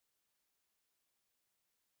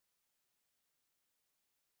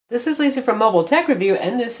This is Lisa from Mobile Tech Review,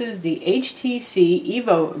 and this is the HTC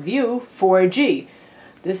EVO View 4G.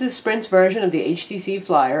 This is Sprint's version of the HTC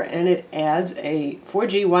Flyer, and it adds a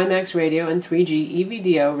 4G WiMAX radio and 3G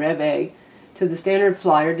EVDO Rev-A to the standard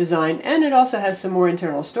Flyer design, and it also has some more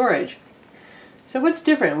internal storage. So what's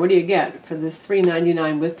different? What do you get for this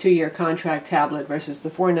 $399 with 2-year contract tablet versus the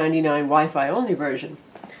 $499 Wi-Fi only version?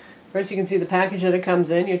 First, you can see the package that it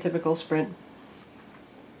comes in, your typical Sprint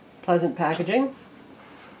pleasant packaging.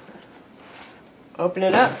 Open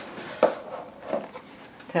it up.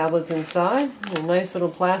 Tablet's inside. A nice little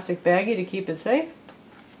plastic baggie to keep it safe.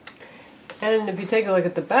 And if you take a look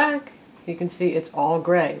at the back, you can see it's all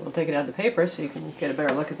gray. We'll take it out of the paper so you can get a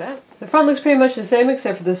better look at that. The front looks pretty much the same,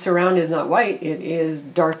 except for the surround is not white. It is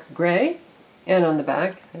dark gray. And on the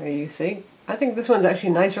back, there you see. I think this one's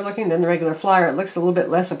actually nicer looking than the regular Flyer. It looks a little bit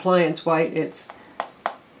less appliance white. It's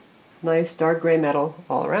nice dark gray metal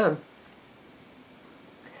all around.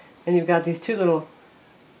 And you've got these two little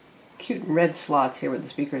cute red slots here where the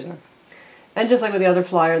speakers are. And just like with the other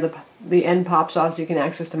Flyer, the end pops off so you can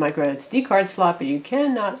access the micro SD card slot, but you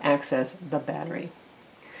cannot access the battery.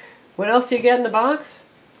 What else do you get in the box?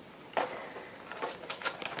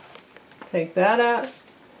 Take that out.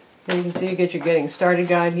 And you can see you get your getting started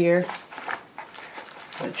guide here.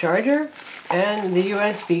 A charger and the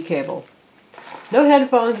USB cable. No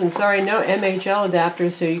headphones, and sorry, no MHL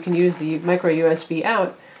adapters, so you can use the micro USB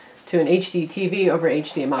out to an HD TV over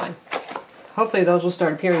HDMI. Hopefully those will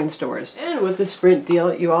start appearing in stores. And with the Sprint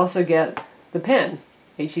deal, you also get the pen,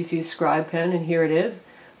 HTC's Scribe pen, and here it is,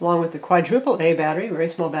 along with the quadruple A battery, very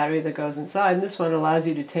small battery that goes inside. And this one allows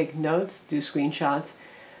you to take notes, do screenshots,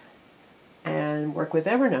 and work with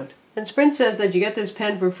Evernote. And Sprint says that you get this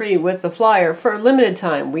pen for free with the Flyer for a limited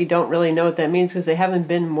time. We don't really know what that means because they haven't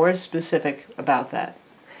been more specific about that.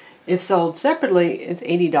 If sold separately, it's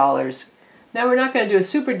 $80. Now we're not going to do a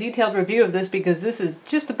super detailed review of this because this is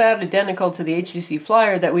just about identical to the HTC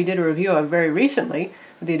Flyer that we did a review of very recently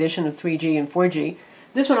with the addition of 3G and 4G.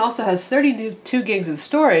 This one also has 32 gigs of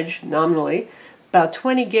storage, nominally. About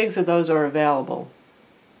 20 gigs of those are available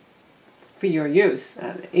for your use.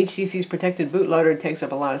 HTC's protected bootloader takes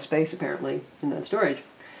up a lot of space apparently in that storage.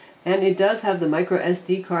 And it does have the micro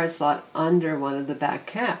SD card slot under one of the back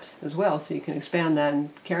caps as well, so you can expand that and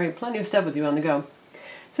carry plenty of stuff with you on the go.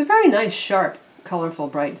 It's a very nice, sharp, colorful,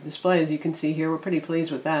 bright display, as you can see here. We're pretty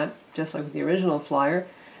pleased with that, just like with the original Flyer.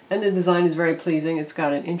 And the design is very pleasing. It's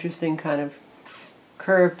got an interesting kind of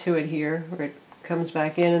curve to it here, where it comes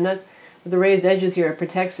back in. And that's, with the raised edges here, it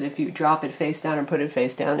protects it. If you drop it face down or put it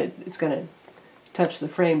face down, it's going to touch the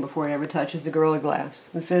frame before it ever touches the Gorilla Glass.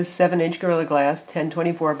 This is 7-inch Gorilla Glass,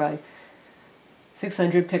 1024 by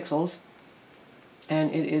 600 pixels.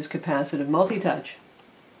 And it is capacitive multi-touch.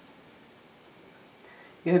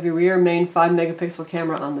 You have your rear main 5-megapixel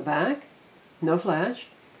camera on the back, no flash.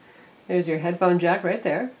 There's your headphone jack right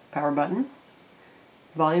there, power button.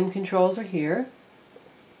 Volume controls are here.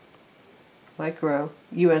 Micro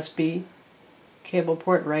USB cable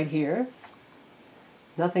port right here.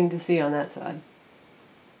 Nothing to see on that side.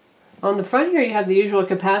 On the front here you have the usual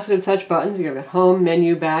capacitive touch buttons. You've got home,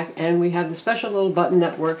 menu, back, and we have the special little button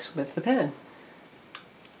that works with the pen.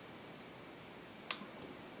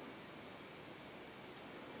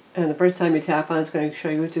 And the first time you tap on it, it's going to show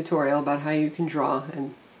you a tutorial about how you can draw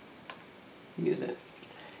and use it.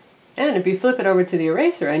 And if you flip it over to the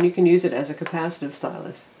eraser end, you can use it as a capacitive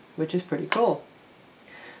stylus, which is pretty cool.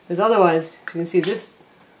 Because otherwise, you can see this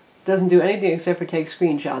doesn't do anything except for take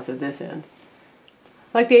screenshots at this end.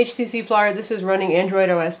 Like the HTC Flyer, this is running Android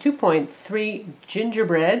OS 2.3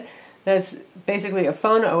 Gingerbread. That's basically a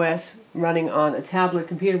phone OS running on a tablet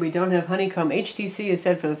computer. We don't have Honeycomb. HTC has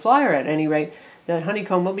said for the Flyer, at any rate, that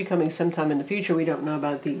Honeycomb will be coming sometime in the future. We don't know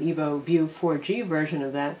about the EVO View 4G version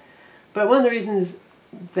of that. But one of the reasons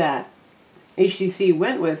that HTC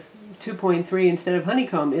went with 2.3 instead of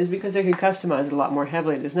Honeycomb is because they could customize it a lot more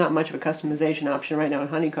heavily. There's not much of a customization option right now in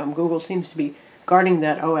Honeycomb. Google seems to be guarding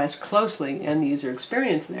that OS closely and the user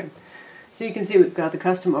experience there. So you can see we've got the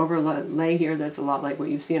custom overlay here that's a lot like what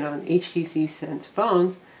you've seen on HTC Sense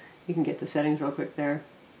phones. You can get the settings real quick there,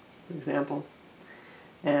 for example.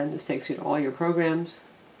 And this takes you to all your programs.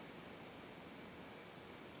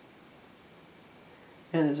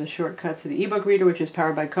 And there's a shortcut to the ebook reader, which is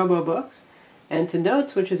powered by Kobo Books, and to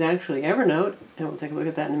Notes, which is actually Evernote, and we'll take a look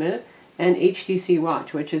at that in a minute, and HTC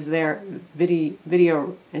Watch, which is their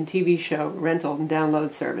video and TV show rental and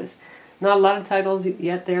download service. Not a lot of titles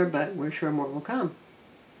yet there, but we're sure more will come.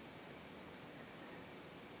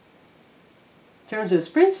 In terms of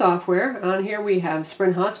Sprint software, on here we have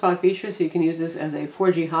Sprint Hotspot feature, so you can use this as a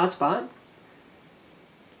 4G hotspot.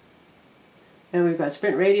 And we've got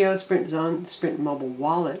Sprint Radio, Sprint Zone, Sprint Mobile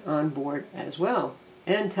Wallet on board as well.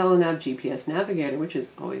 And Telenav GPS Navigator, which is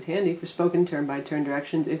always handy for spoken turn-by-turn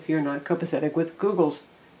directions if you're not copacetic with Google's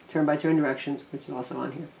turn-by-turn directions, which is also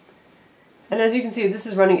on here. And as you can see, this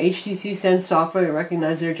is running HTC Sense software. You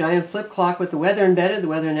recognize their giant flip clock with the weather embedded. The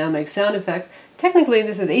weather now makes sound effects. Technically,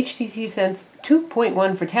 this is HTC Sense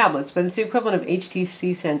 2.1 for tablets, but it's the equivalent of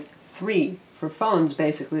HTC Sense 3 for phones,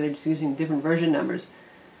 basically. They're just using different version numbers.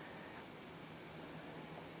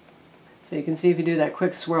 So you can see if you do that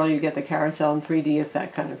quick swirl, you get the carousel and 3D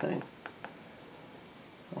effect kind of thing.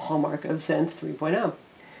 A hallmark of Sense 3.0.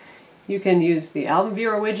 You can use the album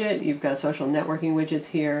viewer widget, you've got social networking widgets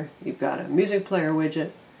here, you've got a music player widget,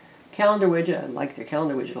 calendar widget, I like the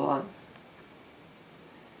calendar widget a lot,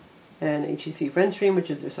 and HTC FriendStream, which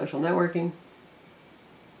is their social networking,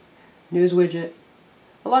 news widget,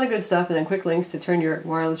 a lot of good stuff, and then quick links to turn your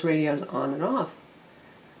wireless radios on and off,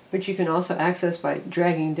 which you can also access by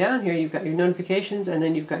dragging down here. You've got your notifications, and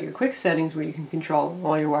then you've got your quick settings where you can control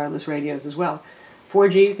all your wireless radios as well.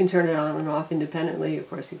 4G, you can turn it on and off independently. Of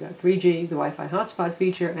course, you've got 3G, the Wi-Fi hotspot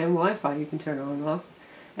feature, and Wi-Fi you can turn on and off.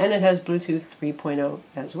 And it has Bluetooth 3.0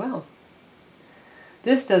 as well.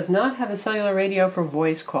 This does not have a cellular radio for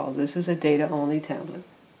voice calls. This is a data-only tablet.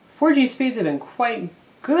 4G speeds have been quite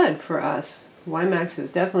good for us. WiMAX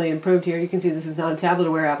has definitely improved here. You can see this is not a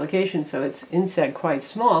tablet-aware application, so it's inset quite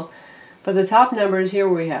small. But the top numbers here,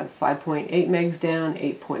 we have 5.8 megs down,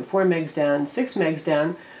 8.4 megs down, 6 megs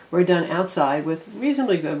down. We're done outside with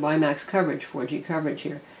reasonably good WiMAX coverage, 4G coverage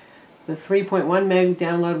here. The 3.1 meg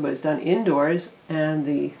download was done indoors, and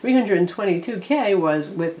the 322K was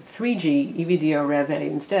with 3G EVO Rev A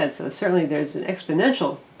instead. So certainly there's an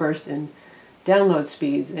exponential burst in download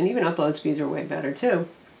speeds, and even upload speeds are way better too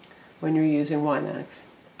when you're using WiMAX.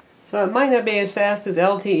 So it might not be as fast as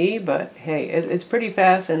LTE, but hey, it's pretty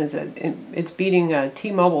fast, and it's beating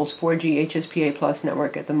T-Mobile's 4G HSPA Plus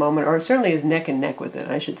network at the moment, or certainly is neck and neck with it,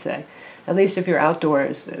 I should say. At least if you're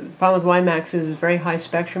outdoors. The problem with WiMAX is it's very high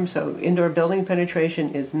spectrum, so indoor building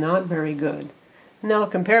penetration is not very good. Now I'll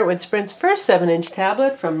compare it with Sprint's first 7-inch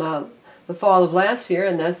tablet from the fall of last year,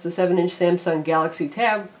 and that's the 7-inch Samsung Galaxy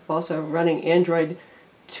Tab, also running Android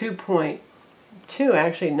 2.2,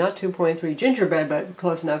 actually not 2.3 Gingerbread, but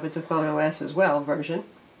close enough. It's a Phone OS as well version.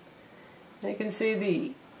 And you can see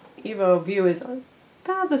the EVO View is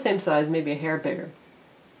about the same size, maybe a hair bigger.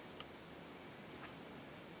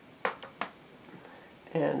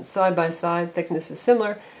 And side by side, thickness is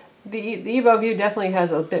similar. The EVO View definitely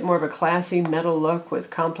has a bit more of a classy metal look with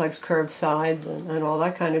complex curved sides and all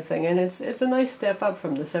that kind of thing, and it's a nice step up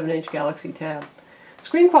from the 7-inch Galaxy Tab.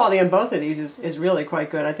 Screen quality on both of these is really quite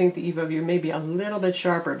good. I think the EVO View may be a little bit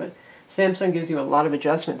sharper, but Samsung gives you a lot of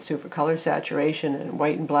adjustments too for color saturation and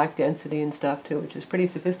white and black density and stuff too, which is pretty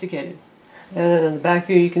sophisticated. And in the back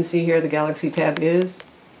view you can see here the Galaxy Tab is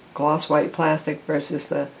gloss white plastic versus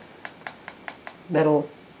the metal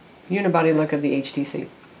unibody look of the HTC.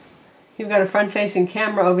 You've got a front-facing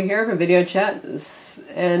camera over here for video chat,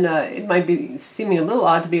 and it might be seeming a little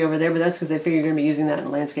odd to be over there, but that's because I figure you're going to be using that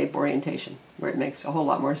in landscape orientation, where it makes a whole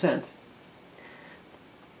lot more sense.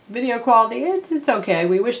 Video quality, it's okay.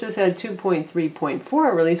 We wish this had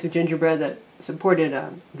 2.3.4 release of Gingerbread that supported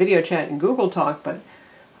video chat and Google Talk, but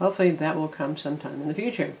hopefully that will come sometime in the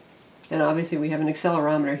future. And obviously we have an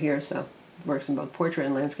accelerometer here, so it works in both portrait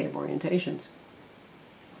and landscape orientations.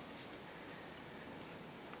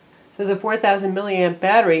 So there's a 4,000 milliamp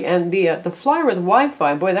battery, and the Flyer with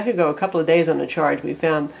Wi-Fi, boy, that could go a couple of days on the charge. We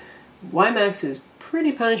found WiMAX is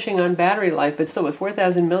pretty punishing on battery life, but still with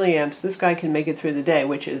 4,000 milliamps, this guy can make it through the day,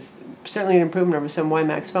 which is certainly an improvement over some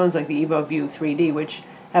WiMAX phones like the EVO View 3D, which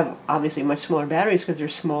have obviously much smaller batteries because they're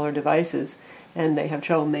smaller devices, and they have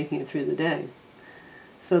trouble making it through the day.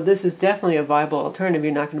 So this is definitely a viable alternative.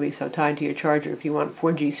 You're not going to be so tied to your charger if you want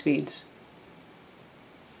 4G speeds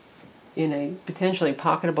in a potentially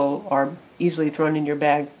pocketable or easily thrown in your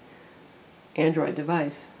bag Android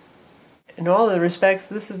device. In all other respects,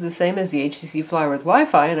 this is the same as the HTC Flyer with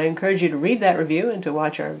Wi-Fi, and I encourage you to read that review and to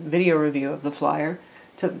watch our video review of the Flyer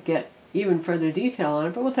to get even further detail on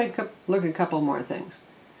it, but we'll take a look at a couple more things.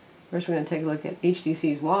 First we're going to take a look at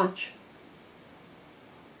HTC's watch.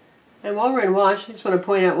 And while we're in watch, I just want to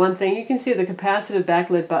point out one thing. You can see the capacitive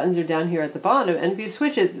backlit buttons are down here at the bottom, and if you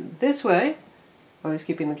switch it this way, always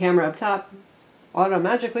keeping the camera up top,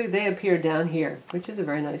 automatically they appear down here, which is a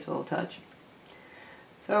very nice little touch.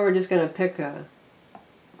 So we're just going to pick one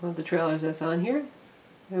of the trailers that's on here.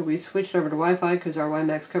 And we switched over to Wi-Fi because our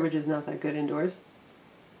WiMAX coverage is not that good indoors.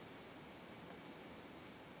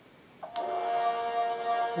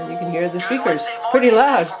 And you can hear the speakers pretty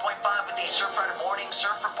loud.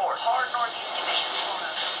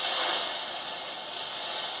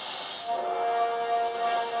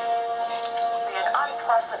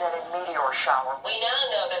 meteor shower. We now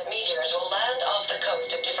know that meteors will land off the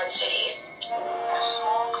coast of different cities. A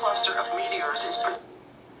small cluster of meteors is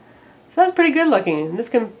So that's pretty good looking. This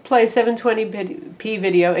can play 720p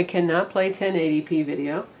video. It cannot play 1080p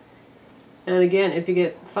video. And again, if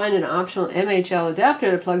you find an optional MHL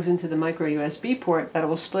adapter that plugs into the micro USB port, that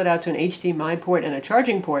will split out to an HDMI port and a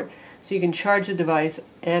charging port, so you can charge the device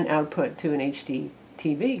and output to an HD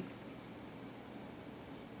TV.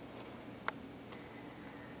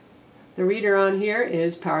 The reader on here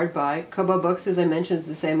is powered by Kobo Books. As I mentioned, it's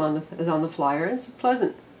the same as on the flyer. It's a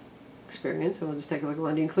pleasant experience, so we'll just take a look at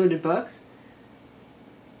one of the included books.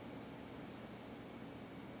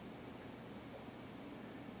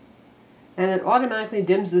 And it automatically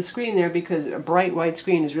dims the screen there because a bright white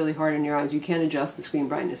screen is really hard on your eyes. You can adjust the screen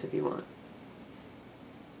brightness if you want.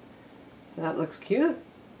 So that looks cute.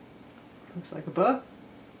 Looks like a book.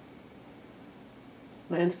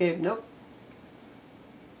 Landscape, nope.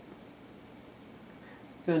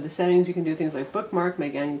 Go into settings, you can do things like bookmark,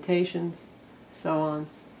 make annotations, so on.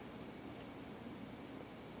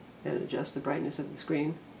 And adjust the brightness of the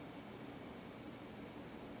screen.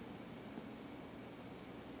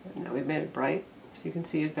 And now we've made it bright, so you can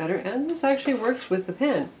see it better. And this actually works with the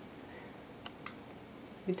pen.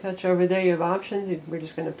 If you touch over there, you have options. We're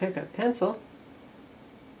just going to pick a pencil.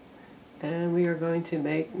 And we are going to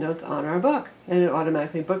make notes on our book. And it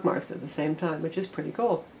automatically bookmarks at the same time, which is pretty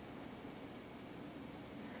cool.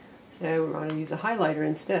 So we want to use a highlighter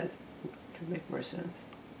instead, which would make more sense.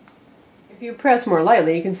 If you press more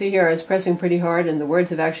lightly, you can see here I was pressing pretty hard and the words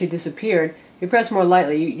have actually disappeared. If you press more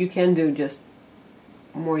lightly, you can do just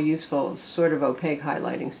more useful sort of opaque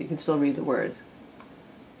highlighting, so you can still read the words.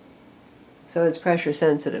 So it's pressure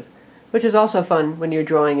sensitive, which is also fun when you're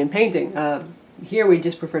drawing and painting. Here we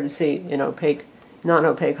just prefer to see an opaque,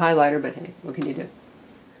 non-opaque highlighter, but hey, what can you do?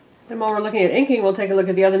 And while we're looking at inking, we'll take a look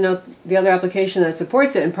at the other application that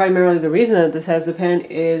supports it, and primarily the reason that this has the pen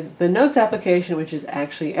is the Notes application, which is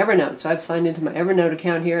actually Evernote. So I've signed into my Evernote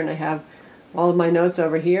account here, and I have all of my notes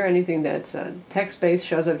over here. Anything that's text-based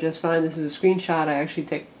shows up just fine. This is a screenshot I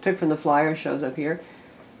actually took from the flyer, shows up here.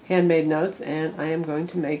 Handmade notes, and I am going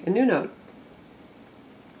to make a new note.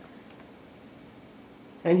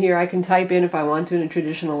 And here I can type in if I want to in a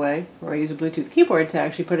traditional way, or I use a Bluetooth keyboard to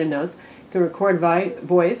actually put in notes. You can record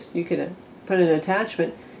voice, you can put an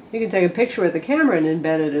attachment, you can take a picture with the camera and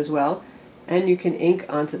embed it as well, and you can ink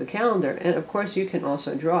onto the calendar. And of course you can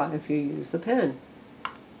also draw if you use the pen.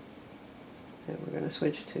 And we're going to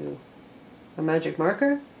switch to a magic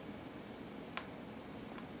marker.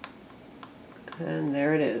 And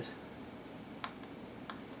there it is.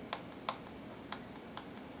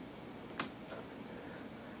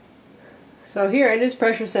 So here it is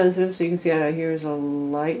pressure sensitive, so you can see here's a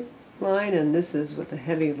light line and this is with a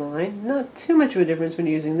heavy line. Not too much of a difference when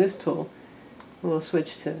using this tool. We'll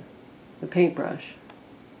switch to the paintbrush.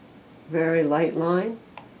 Very light line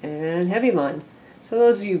and heavy line. So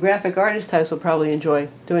those of you graphic artist types will probably enjoy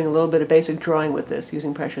doing a little bit of basic drawing with this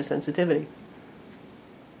using pressure sensitivity.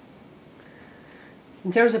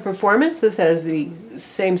 In terms of performance, this has the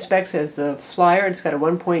same specs as the flyer. It's got a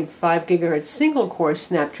 1.5 gigahertz single-core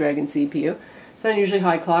Snapdragon CPU. It's not usually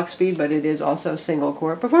high clock speed, but it is also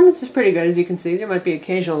single-core. Performance is pretty good, as you can see. There might be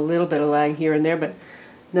occasional little bit of lag here and there, but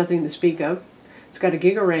nothing to speak of. It's got a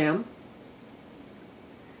gig of RAM,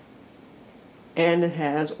 and it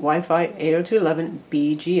has Wi-Fi 802.11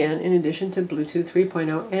 BGN in addition to Bluetooth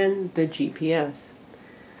 3.0 and the GPS.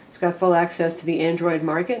 It's got full access to the Android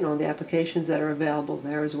market and all the applications that are available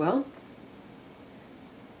there as well.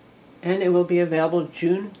 And it will be available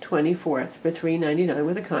June 24th for $3.99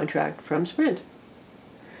 with a contract from Sprint.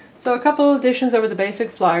 So a couple of additions over the basic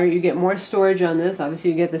flyer. You get more storage on this.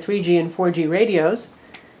 Obviously you get the 3G and 4G radios,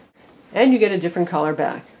 and you get a different color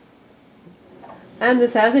back. And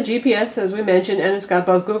this has a GPS, as we mentioned, and it's got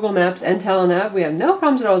both Google Maps and Telenav. We have no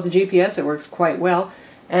problems at all with the GPS. It works quite well.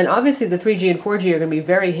 And obviously the 3G and 4G are going to be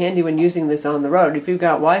very handy when using this on the road. If you've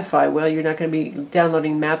got Wi-Fi, well, you're not going to be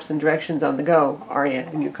downloading maps and directions on the go, are you,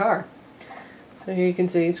 in your car? So here you can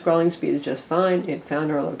see scrolling speed is just fine. It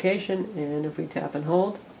found our location, and if we tap and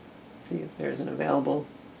hold, see if there's an available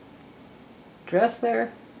address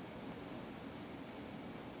there.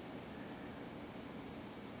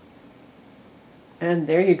 And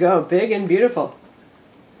there you go, big and beautiful.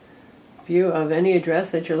 View of any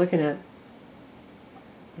address that you're looking at.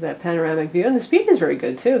 That panoramic view, and the speed is very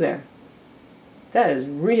good too there. That is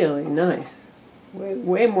really nice.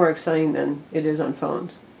 Way more exciting than it is on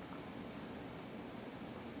phones.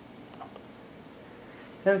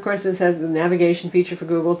 And of course this has the navigation feature for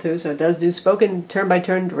Google too, so it does do spoken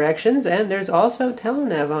turn-by-turn directions, and there's also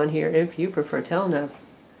Telenav on here if you prefer Telenav.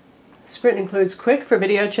 Sprint includes Quick for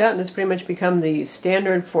video chat, and it's pretty much become the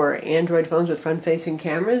standard for Android phones with front-facing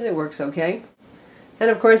cameras. It works okay.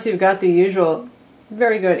 And of course you've got the usual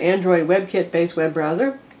very good Android WebKit-based web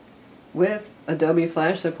browser with Adobe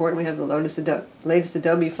Flash support. We have the latest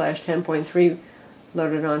Adobe Flash 10.3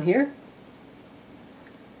 loaded on here.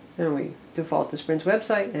 And we default to Sprint's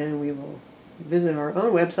website, and we will visit our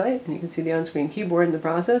own website, and you can see the on-screen keyboard in the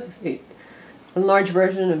process. It's a enlarged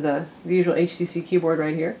version of the usual HTC keyboard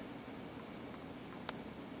right here.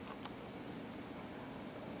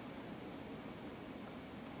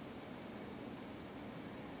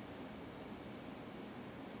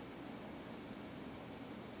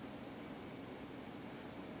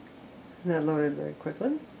 And that loaded very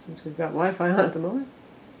quickly, since we've got Wi-Fi on at the moment.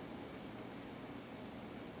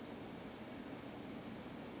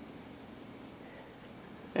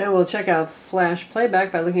 And we'll check out Flash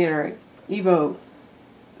playback by looking at our EVO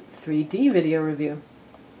 3D video review.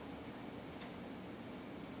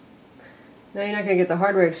 Now you're not going to get the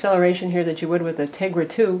hardware acceleration here that you would with a Tegra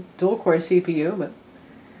 2 dual-core CPU, but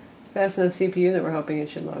it's a fast enough CPU that we're hoping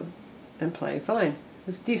it should load and play fine.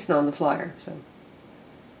 It's decent on the flyer, so.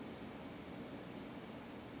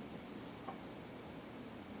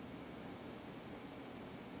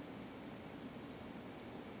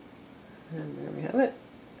 And there we have it.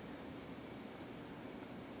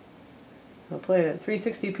 I'll play it at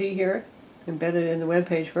 360p here, embedded in the web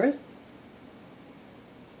page first.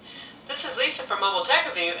 This is Lisa from Mobile Tech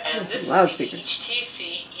Review, and this is the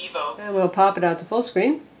HTC EVO. And we'll pop it out to full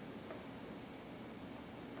screen.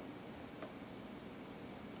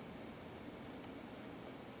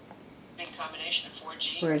 Big combination of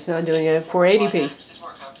 4G. Where it's now doing it at 480p. There's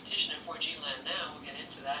more competition in 4G land now. We'll get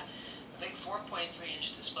into that. A big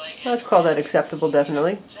 4.3-inch display. Let's call that acceptable,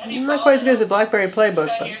 definitely. Not quite as good as the BlackBerry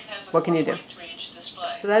Playbook, but what can you do?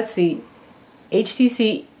 So that's the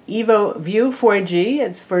HTC EVO View 4G.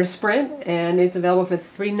 It's for Sprint, and it's available for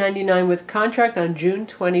 $399 with contract on June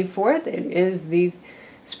 24th. It is the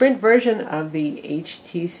Sprint version of the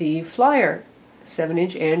HTC Flyer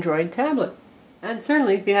 7-inch Android tablet. And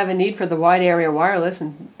certainly if you have a need for the wide area wireless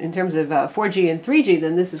in terms of 4G and 3G,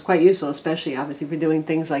 then this is quite useful, especially obviously for doing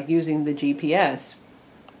things like using the GPS.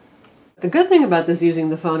 The good thing about this using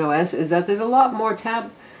the Phone OS is that there's a lot more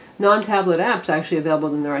non-tablet apps actually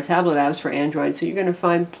available than there are tablet apps for Android, so you're going to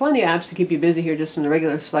find plenty of apps to keep you busy here just from the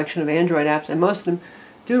regular selection of Android apps, and most of them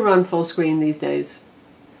do run full screen these days.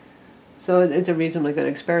 So it's a reasonably good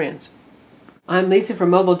experience. I'm Lisa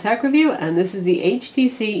from Mobile Tech Review, and this is the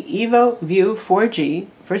HTC EVO View 4G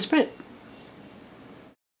for Sprint.